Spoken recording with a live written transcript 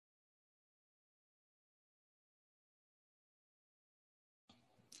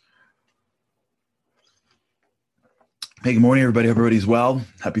Hey, good morning, everybody. Hope everybody's well.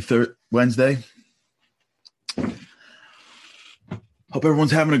 Happy Wednesday. Hope everyone's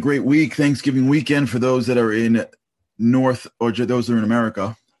having a great week. Thanksgiving weekend for those that are in North or those that are in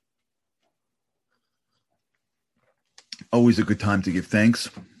America. Always a good time to give thanks.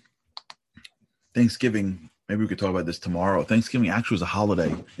 Thanksgiving, maybe we could talk about this tomorrow. Thanksgiving actually was a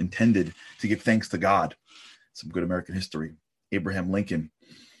holiday intended to give thanks to God. Some good American history. Abraham Lincoln.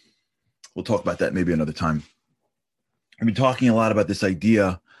 We'll talk about that maybe another time. I've been talking a lot about this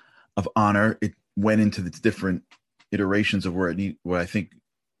idea of honor. It went into its different iterations of where I think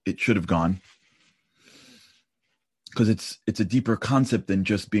it should have gone, because it's a deeper concept than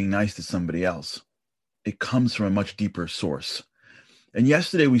just being nice to somebody else. It comes from a much deeper source. And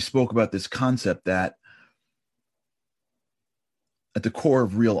yesterday we spoke about this concept that at the core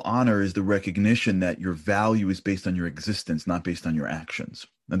of real honor is the recognition that your value is based on your existence, not based on your actions.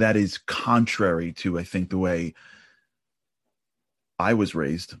 Now that is contrary to, I think, the way I was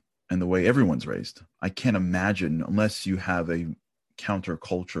raised and the way everyone's raised. I can't imagine, unless you have a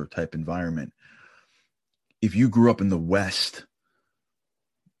counterculture type environment, if you grew up in the West,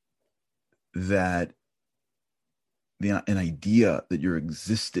 that an idea that your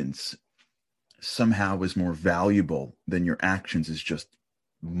existence somehow is more valuable than your actions is just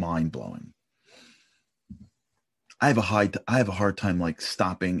mind-blowing. I have a hard time like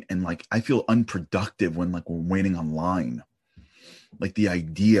stopping, and like I feel unproductive when like we're waiting online. Like the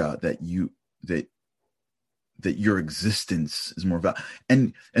idea that your existence is more valuable.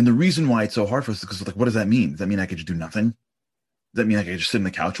 And the reason why it's so hard for us is because, like, what does that mean? Does that mean I could just do nothing? Does that mean I could just sit on the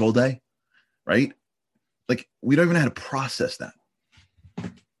couch all day? Right? Like, we don't even know how to process that.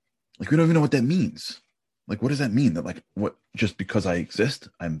 Like, we don't even know what that means. Like, what does that mean? That, like, what, just because I exist,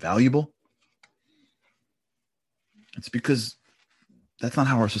 I'm valuable? It's because that's not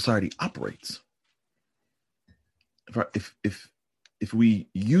how our society operates. If we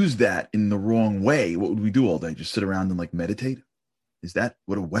use that in the wrong way, what would we do all day? Just sit around and like meditate? Is that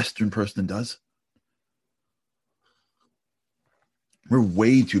what a Western person does? We're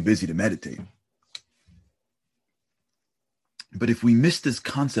way too busy to meditate. But if we miss this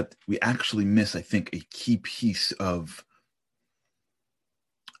concept, we actually miss, I think, a key piece of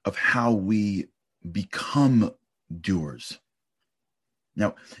how we become doers.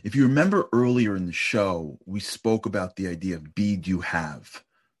 Now, if you remember earlier in the show, we spoke about the idea of be, do, have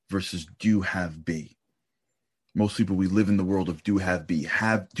versus do, have, be. Most people, we live in the world of do, have, be.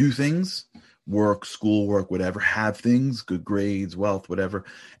 Have, do things, work, schoolwork, whatever. Have things, good grades, wealth, whatever.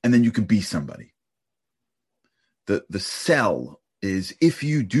 And then you can be somebody. The sell is if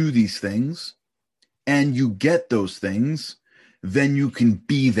you do these things and you get those things, then you can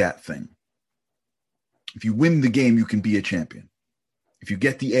be that thing. If you win the game, you can be a champion. If you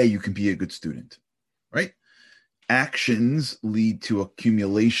get the A, you can be a good student, right? Actions lead to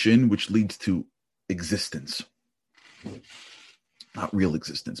accumulation, which leads to existence. Not real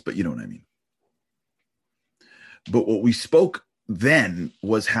existence, but you know what I mean. But what we spoke then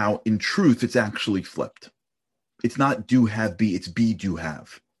was how, in truth, it's actually flipped. It's not do, have, be, it's be, do,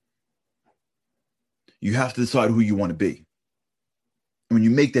 have. You have to decide who you want to be. And when you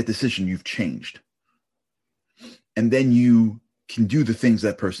make that decision, you've changed. And then you can do the things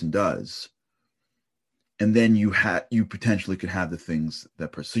that person does, and then you potentially could have the things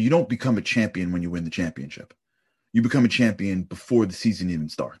that person. So you don't become a champion when you win the championship. You become a champion before the season even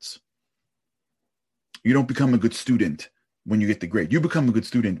starts. You don't become a good student when you get the grade. You become a good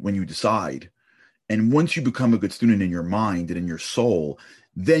student when you decide. And once you become a good student in your mind and in your soul,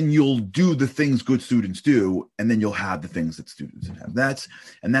 then you'll do the things good students do, and then you'll have the things that students have. That's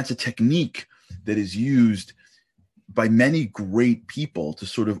a technique that is used by many great people to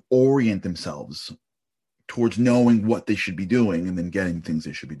sort of orient themselves towards knowing what they should be doing and then getting things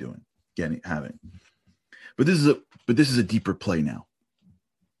they should be doing, having. But this is a deeper play now.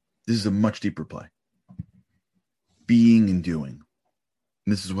 This is a much deeper play. Being and doing.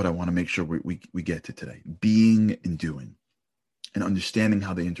 And this is what I want to make sure we get to today. Being and doing, and understanding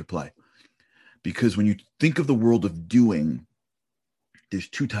how they interplay. Because when you think of the world of doing, there's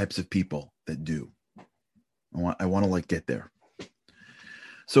two types of people that do. I want to like get there.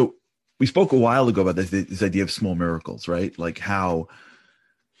 So we spoke a while ago about this idea of small miracles, right? Like how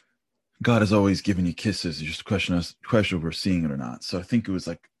God has always given you kisses. It's just a question of we're seeing it or not. So I think it was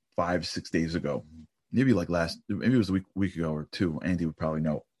like 5-6 days ago, maybe it was a week ago or two. Andy would probably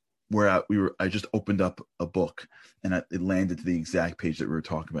know. I just opened up a book and it landed to the exact page that we were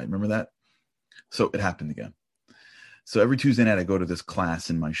talking about. Remember that? So it happened again. So every Tuesday night, I go to this class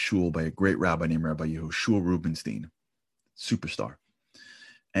in my shul by a great rabbi named Rabbi Yehoshua, superstar.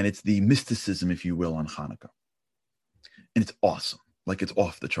 And it's the mysticism, if you will, on Hanukkah. And it's awesome. Like, it's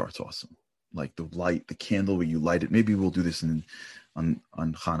off the charts awesome. Like the light, the candle where you light it. Maybe we'll do this on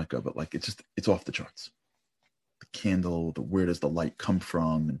Hanukkah, but like it's off the charts. The candle, where does the light come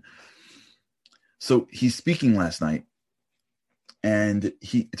from? And so he's speaking last night, and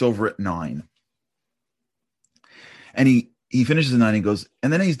it's over at 9. And he finishes at 9 and goes,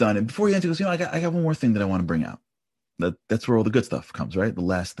 and then he's done. And before he ends, he goes, I got one more thing that I want to bring out. That's where all the good stuff comes, right? The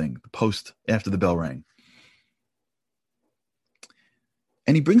last thing, the post after the bell rang.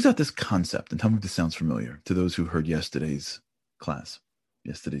 And he brings out this concept, and tell me if this sounds familiar to those who heard yesterday's class,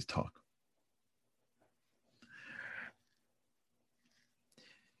 yesterday's talk.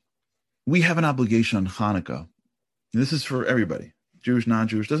 We have an obligation on Hanukkah. This is for everybody, Jewish,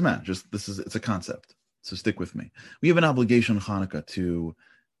 non-Jewish, doesn't matter. It's a concept. So stick with me. We have an obligation on Hanukkah to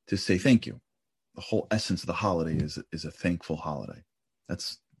say thank you. The whole essence of the holiday is a thankful holiday.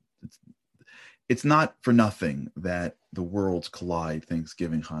 It's not for nothing that the worlds collide,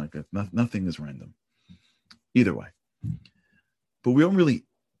 Thanksgiving, Hanukkah. Nothing is random. Either way. But we don't really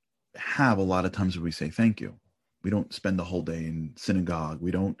have a lot of times where we say thank you. We don't spend the whole day in synagogue.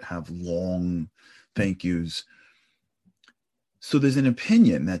 We don't have long thank yous. So there's an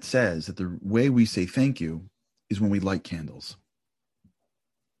opinion that says that the way we say thank you is when we light candles.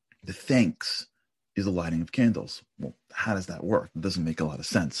 The thanks is the lighting of candles. Well, how does that work? It doesn't make a lot of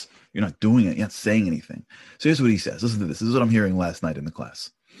sense. You're not doing it. You're not saying anything. So here's what he says. Listen to this. This is what I'm hearing last night in the class.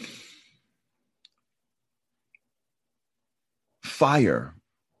 Fire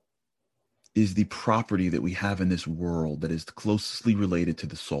is the property that we have in this world that is closely related to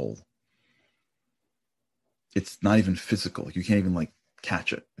the soul. It's not even physical. You can't even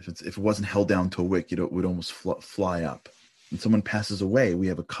catch it. If it wasn't held down to a wick, it would almost fly up. When someone passes away, we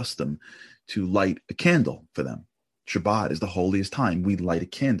have a custom to light a candle for them. Shabbat is the holiest time. We light a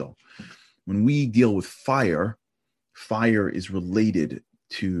candle. When we deal with fire, fire is related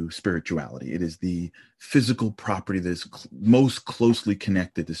to spirituality. It is the physical property that is most closely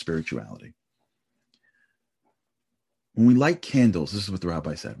connected to spirituality. When we light candles, this is what the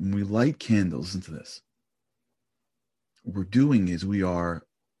rabbi said. When we light candles, listen to this. What we're doing is we are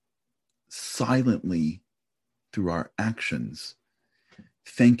silently, through our actions,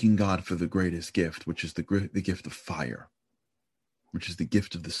 thanking God for the greatest gift, which is the gift of fire, which is the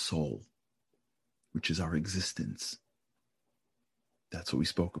gift of the soul, which is our existence. That's what we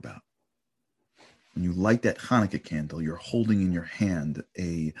spoke about. When you light that Hanukkah candle, you're holding in your hand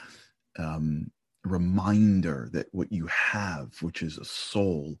a reminder that what you have, which is a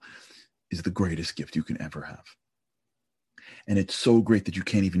soul, is the greatest gift you can ever have. And it's so great that you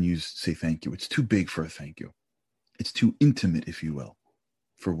can't even say thank you. It's too big for a thank you. It's too intimate, if you will,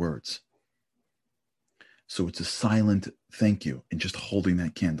 for words. So it's a silent thank you and just holding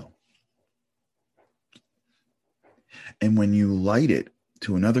that candle. And when you light it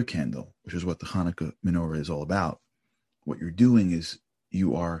to another candle, which is what the Hanukkah menorah is all about, what you're doing is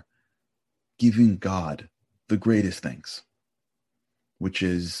you are giving God the greatest thanks, which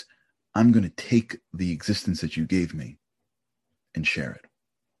is, I'm going to take the existence that you gave me and share it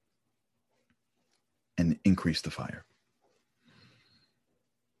and increase the fire.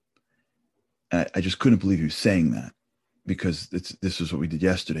 I just couldn't believe you saying that, because this is what we did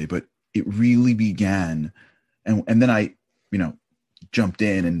yesterday, but it really began. And then I, jumped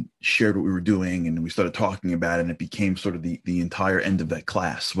in and shared what we were doing, and we started talking about it, and it became sort of the entire end of that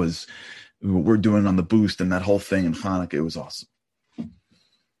class was what we're doing on the boost and that whole thing in Hanukkah. It was awesome.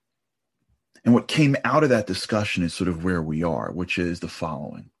 And what came out of that discussion is sort of where we are, which is the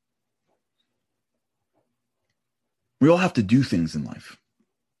following. We all have to do things in life.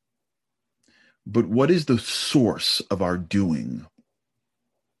 But what is the source of our doing?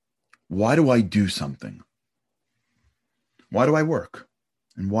 Why do I do something? Why do I work?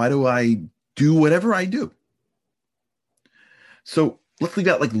 And why do I do whatever I do? So let's leave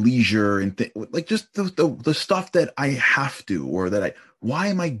out leisure and just the stuff that I have to, or why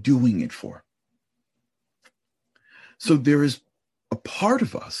am I doing it for? So there is a part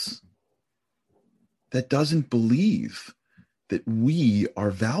of us that doesn't believe that we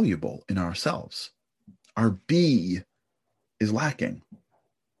are valuable in ourselves. Our be is lacking.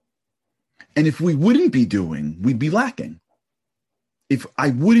 And if we wouldn't be doing, we'd be lacking. If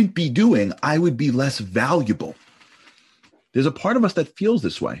I wouldn't be doing, I would be less valuable. There's a part of us that feels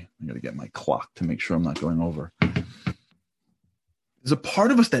this way. I'm going to get my clock to make sure I'm not going over. There's a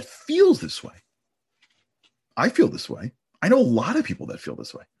part of us that feels this way. I feel this way. I know a lot of people that feel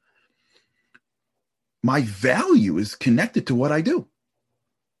this way. My value is connected to what I do.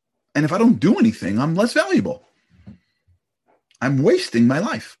 And if I don't do anything, I'm less valuable. I'm wasting my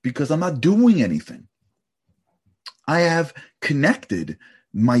life because I'm not doing anything. I have connected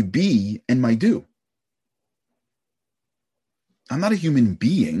my be and my do. I'm not a human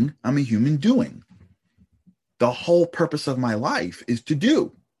being. I'm a human doing. The whole purpose of my life is to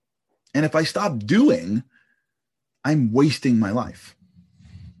do. And if I stop doing, I'm wasting my life.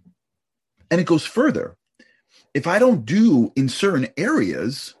 And it goes further. If I don't do in certain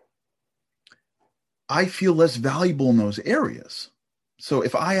areas, I feel less valuable in those areas. So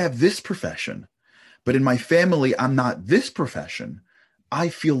if I have this profession, but in my family, I'm not this profession, I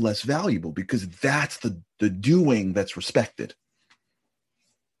feel less valuable because that's the doing that's respected.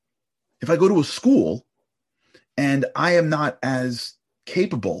 If I go to a school and I am not as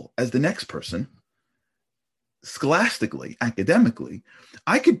capable as the next person, scholastically, academically,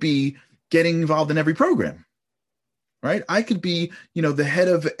 I could be getting involved in every program, right? I could be, the head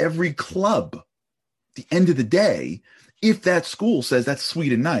of every club. At the end of the day, if that school says that's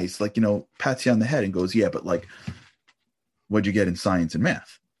sweet and nice, like, pats you on the head and goes, yeah, but like, what'd you get in science and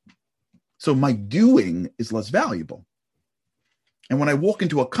math? So my doing is less valuable. And when I walk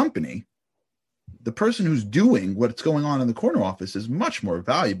into a company, the person who's doing what's going on in the corner office is much more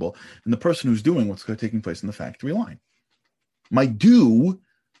valuable than the person who's doing what's taking place in the factory line. My do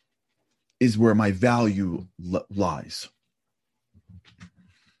is where my value lies.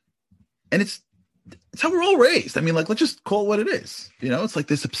 And it's how we're all raised. I mean, like, let's just call it what it is. It's like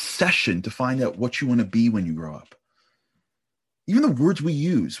this obsession to find out what you want to be when you grow up. Even the words we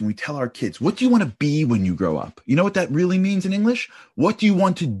use when we tell our kids, what do you want to be when you grow up? You know what that really means in English? What do you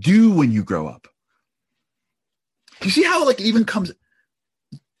want to do when you grow up? You see how it even comes,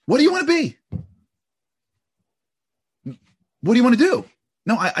 what do you want to be? What do you want to do?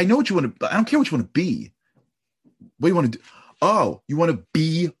 No, I know what you want to, I don't care what you want to be. What do you want to do? Oh, you want to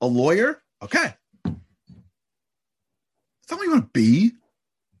be a lawyer? Okay. That's not what you want to be.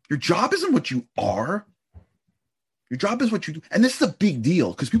 Your job isn't what you are. Your job is what you do. And this is a big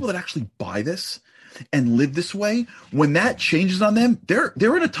deal because people that actually buy this and live this way, when that changes on them,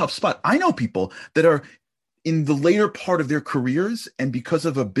 they're in a tough spot. I know people that are in the later part of their careers, and because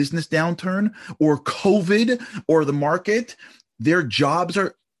of a business downturn or COVID or the market, their jobs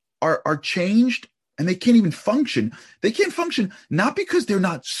are changed and they can't even function. They can't function not because they're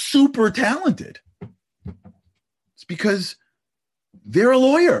not super talented. It's because they're a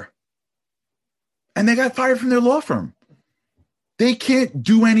lawyer and they got fired from their law firm. They can't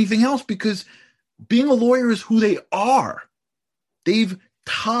do anything else because being a lawyer is who they are. They've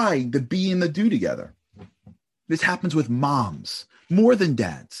tied the be and the do together. This happens with moms, more than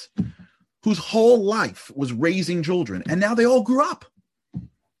dads, whose whole life was raising children, and now they all grew up.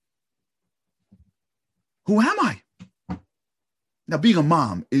 Who am I? Now, being a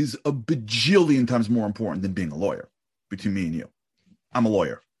mom is a bajillion times more important than being a lawyer, between me and you. I'm a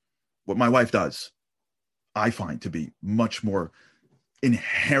lawyer. What my wife does, I find to be much more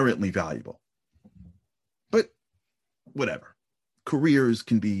inherently valuable. But whatever. Careers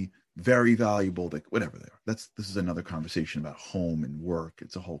can be very valuable, whatever they are. This is another conversation about home and work.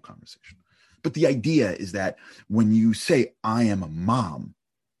 It's a whole conversation. But the idea is that when you say, I am a mom,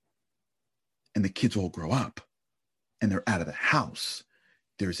 and the kids all grow up and they're out of the house,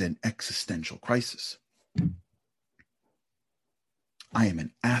 there's an existential crisis. I am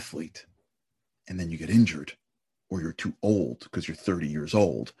an athlete, and then you get injured, or you're too old because you're 30 years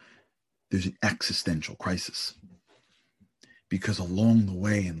old. There's an existential crisis. Because along the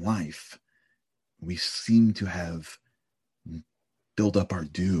way in life, we seem to have built up our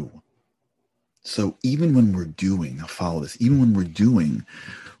due. So even when we're doing, now follow this, even when we're doing,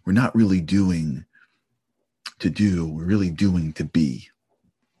 we're not really doing to do, we're really doing to be.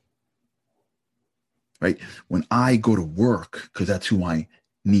 Right? When I go to work, because that's who I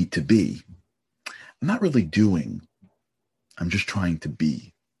need to be, I'm not really doing, I'm just trying to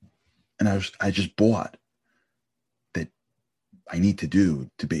be. And I just bought that I need to do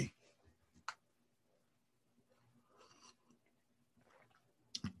to be.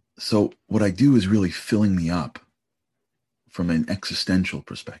 So what I do is really filling me up from an existential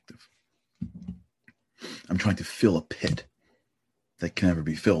perspective. I'm trying to fill a pit that can never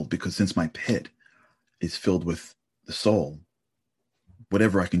be filled, because since my pit is filled with the soul,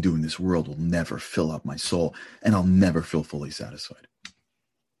 whatever I can do in this world will never fill up my soul, and I'll never feel fully satisfied.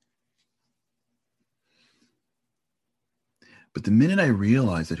 But the minute I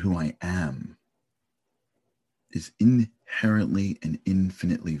realize that who I am is inherently and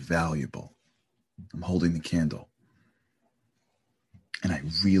infinitely valuable, I'm holding the candle. And I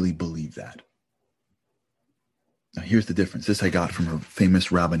really believe that. Now, here's the difference. This I got from a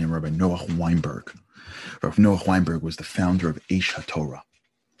famous rabbi named Rabbi Noach Weinberg. Rabbi Noach Weinberg was the founder of Aish HaTorah.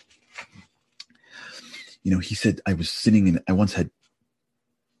 He said, I once had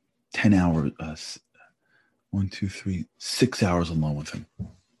 10 hours, 1, 2, 3, 6 hours alone with him. It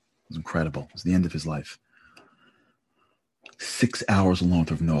was incredible. It was the end of his life. 6 hours alone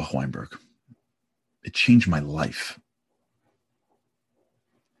with Noah Weinberg. It changed my life.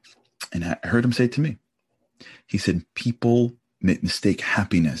 And I heard him say it to me. He said, people mistake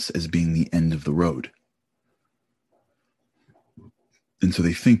happiness as being the end of the road. And so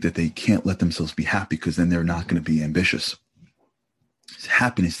they think that they can't let themselves be happy because then they're not going to be ambitious.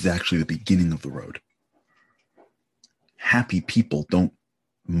 Happiness is actually the beginning of the road. Happy people don't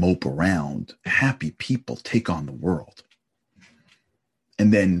mope around. Happy people take on the world.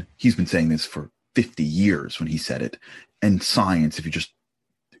 And then he's been saying this for 50 years when he said it. And science, if you just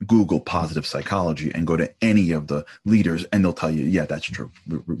Google positive psychology and go to any of the leaders, and they'll tell you, yeah, that's true.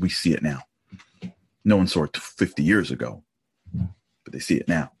 We see it now. No one saw it 50 years ago, but they see it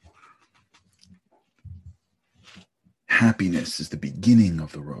now. Happiness is the beginning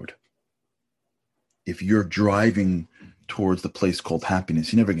of the road. If you're driving towards the place called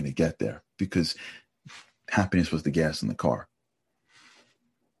happiness, you're never going to get there because happiness was the gas in the car.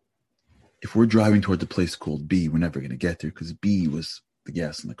 If we're driving towards a place called B, we're never going to get there because B was the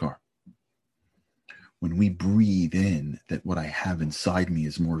gas in the car. When we breathe in that what I have inside me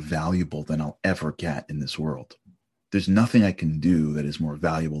is more valuable than I'll ever get in this world, there's nothing I can do that is more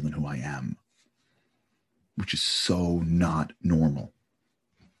valuable than who I am, which is so not normal.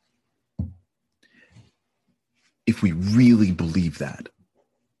 If we really believe that,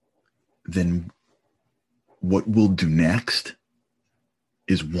 then what we'll do next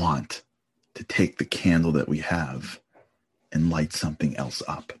is want to take the candle that we have and light something else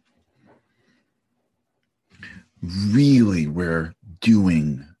up. Really, where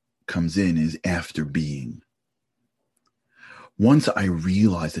doing comes in is after being. Once I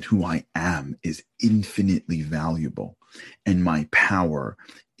realize that who I am is infinitely valuable and my power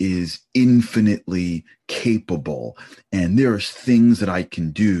is infinitely capable, and there's things that I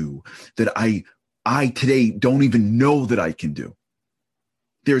can do that I today don't even know that I can do.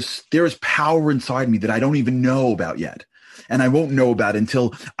 There's power inside me that I don't even know about yet. And I won't know about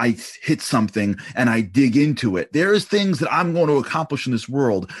until I hit something and I dig into it. There's things that I'm going to accomplish in this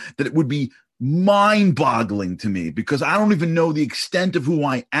world that it would be mind-boggling to me because I don't even know the extent of who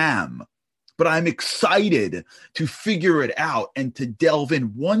I am. But I'm excited to figure it out and to delve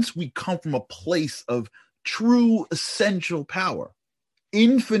in. Once we come from a place of true essential power,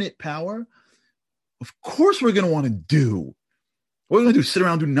 infinite power, of course we're going to want to do. What are we going to do? Sit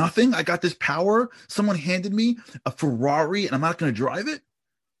around and do nothing? I got this power. Someone handed me a Ferrari and I'm not going to drive it.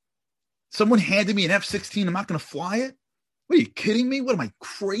 Someone handed me an F-16. I'm not going to fly it. What are you kidding me? What am I,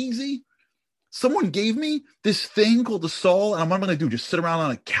 crazy? Someone gave me this thing called the soul and what am I going to do? Just sit around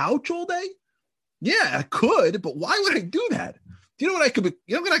on a couch all day? Yeah, I could, but why would I do that? Do you know what I could be,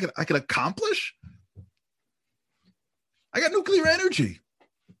 you know what I could accomplish? I got nuclear energy.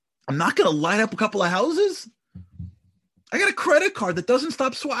 I'm not going to light up a couple of houses. I got a credit card that doesn't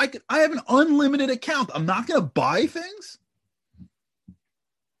stop swiping. I have an unlimited account. I'm not going to buy things.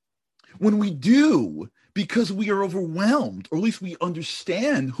 When we do, because we are overwhelmed, or at least we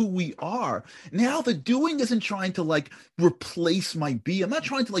understand who we are. Now the doing isn't trying to like replace my be. I'm not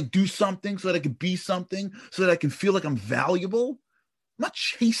trying to like do something so that I can be something, so that I can feel like I'm valuable. I'm not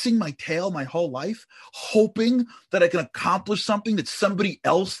chasing my tail my whole life, hoping that I can accomplish something that somebody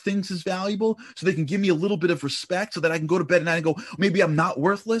else thinks is valuable so they can give me a little bit of respect so that I can go to bed at night and go, maybe I'm not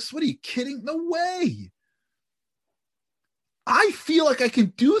worthless. What are you kidding? No way. I feel like I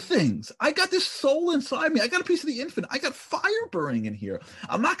can do things. I got this soul inside me. I got a piece of the infinite. I got fire burning in here.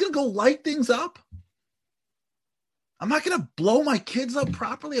 I'm not going to go light things up. I'm not going to blow my kids up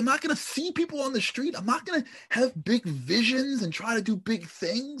properly. I'm not going to see people on the street. I'm not going to have big visions and try to do big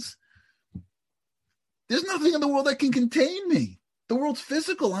things. There's nothing in the world that can contain me. The world's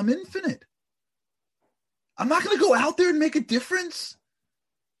physical. I'm infinite. I'm not going to go out there and make a difference.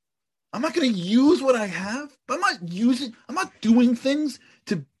 I'm not going to use what I have. But I'm not doing things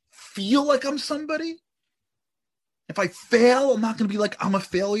to feel like I'm somebody. If I fail, I'm not going to be like, I'm a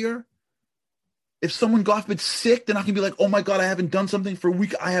failure. If someone got sick, they're not going to be like, oh my God, I haven't done something for a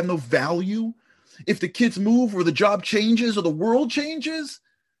week. I have no value. If the kids move or the job changes or the world changes,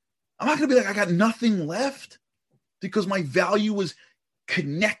 I'm not going to be like, I got nothing left because my value was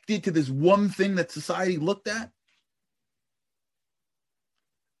connected to this one thing that society looked at.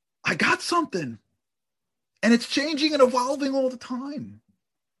 I got something and it's changing and evolving all the time.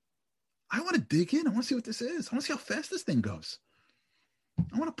 I want to dig in. I want to see what this is. I want to see how fast this thing goes.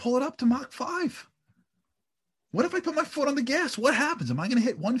 I want to pull it up to Mach 5. What if I put my foot on the gas? What happens? Am I going to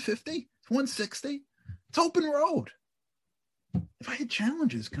hit 150, 160? It's open road. If I hit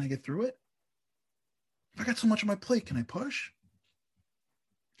challenges, can I get through it? If I got so much on my plate, can I push?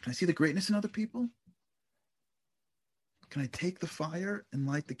 Can I see the greatness in other people? Can I take the fire and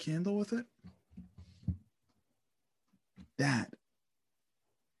light the candle with it? That,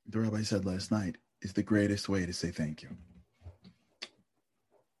 the rabbi said last night, is the greatest way to say thank you.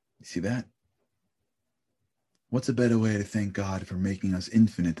 You see that? What's a better way to thank God for making us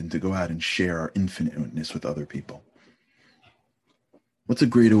infinite than to go out and share our infiniteness with other people? What's a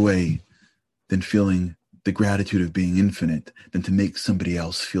greater way than feeling the gratitude of being infinite than to make somebody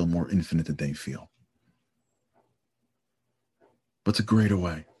else feel more infinite than they feel? What's a greater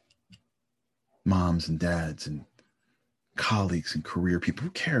way? Moms and dads and colleagues and career people,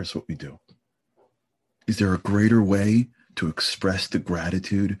 who cares what we do? Is there a greater way to express the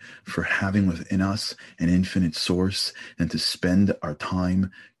gratitude for having within us an infinite source than to spend our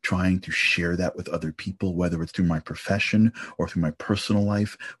time trying to share that with other people, whether it's through my profession or through my personal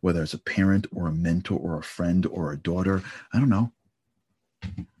life, whether it's a parent or a mentor or a friend or a daughter? I don't know.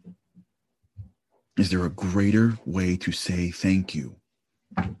 Is there a greater way to say thank you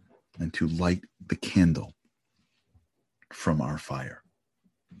and to light the candle from our fire?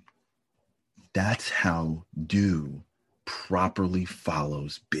 That's how do properly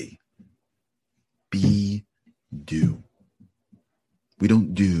follows be. Be, do. We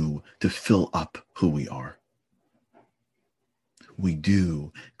don't do to fill up who we are. We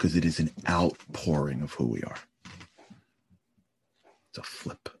do because it is an outpouring of who we are. It's a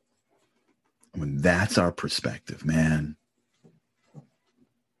flip. When that's our perspective, man,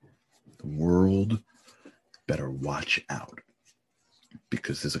 the world better watch out,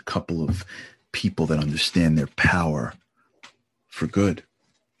 because there's a couple of people that understand their power for good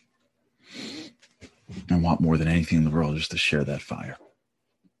and want more than anything in the world just to share that fire.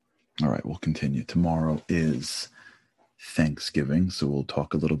 All right, we'll continue. Tomorrow is Thanksgiving, so we'll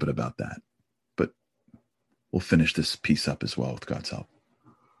talk a little bit about that. But we'll finish this piece up as well with God's help.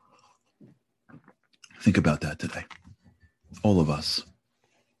 Think about that today. All of us.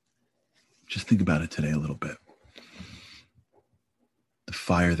 Just think about it today a little bit. The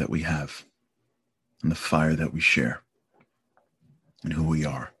fire that we have and the fire that we share and who we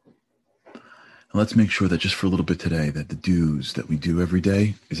are. And let's make sure that just for a little bit today, that the do's that we do every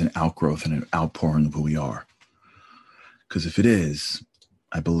day is an outgrowth and an outpouring of who we are. Because if it is,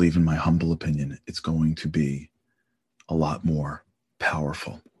 I believe, in my humble opinion, it's going to be a lot more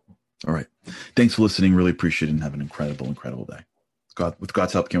powerful. All right. Thanks for listening. Really appreciate it, and have an incredible, incredible day. With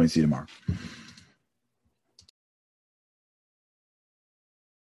God's help, can't wait to see you tomorrow.